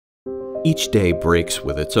Each day breaks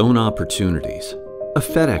with its own opportunities. A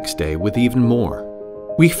FedEx day with even more.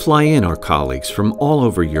 We fly in our colleagues from all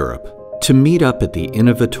over Europe to meet up at the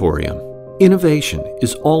Innovatorium. Innovation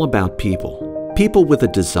is all about people. People with a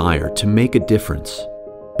desire to make a difference.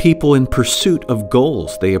 People in pursuit of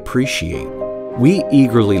goals they appreciate. We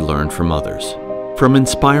eagerly learn from others, from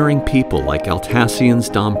inspiring people like Altacian's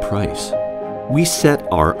Dom Price. We set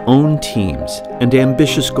our own teams and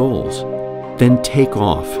ambitious goals, then take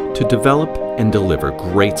off to develop and deliver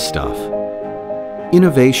great stuff.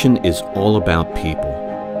 Innovation is all about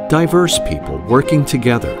people, diverse people working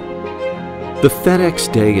together. The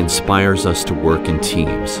FedEx Day inspires us to work in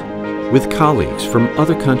teams, with colleagues from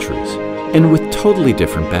other countries and with totally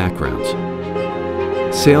different backgrounds.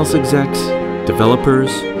 Sales execs,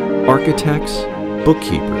 developers, architects,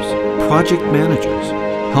 bookkeepers, project managers,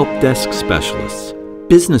 help desk specialists,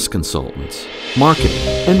 business consultants, marketing,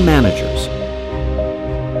 and managers.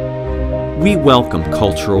 We welcome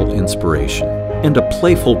cultural inspiration and a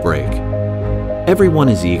playful break. Everyone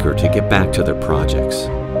is eager to get back to their projects.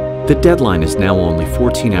 The deadline is now only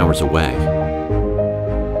 14 hours away.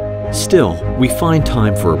 Still, we find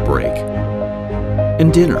time for a break.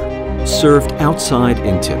 And dinner, served outside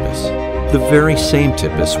in Tippis, the very same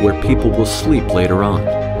Tippis where people will sleep later on.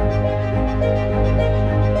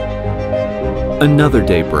 Another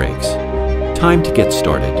day breaks. Time to get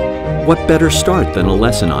started. What better start than a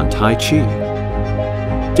lesson on Tai Chi?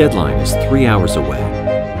 Deadline is 3 hours away.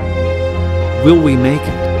 Will we make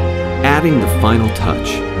it? Adding the final touch,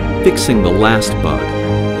 fixing the last bug,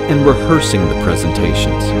 and rehearsing the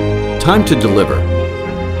presentations. Time to deliver.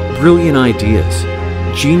 Brilliant ideas,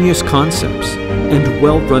 genius concepts, and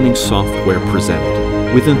well-running software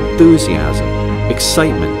presented with enthusiasm,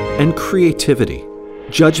 excitement, and creativity.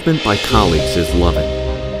 Judgment by colleagues is loving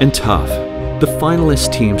and tough. The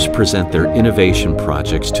finalist teams present their innovation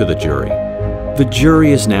projects to the jury. The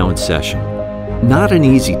jury is now in session. Not an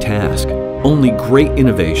easy task, only great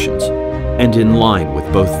innovations, and in line with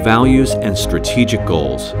both values and strategic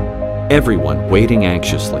goals. Everyone waiting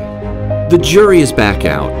anxiously. The jury is back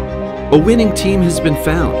out. A winning team has been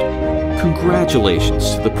found.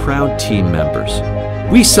 Congratulations to the proud team members.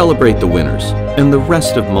 We celebrate the winners and the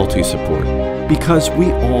rest of multi-support because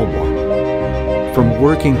we all won. From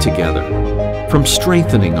working together, from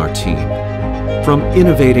strengthening our team, from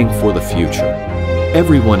innovating for the future.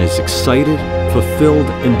 Everyone is excited, fulfilled,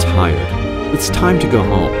 and tired. It's time to go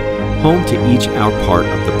home. Home to each our part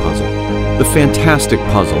of the puzzle. The fantastic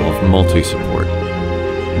puzzle of multi-support.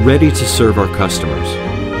 Ready to serve our customers.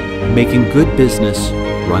 Making good business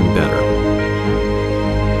run better.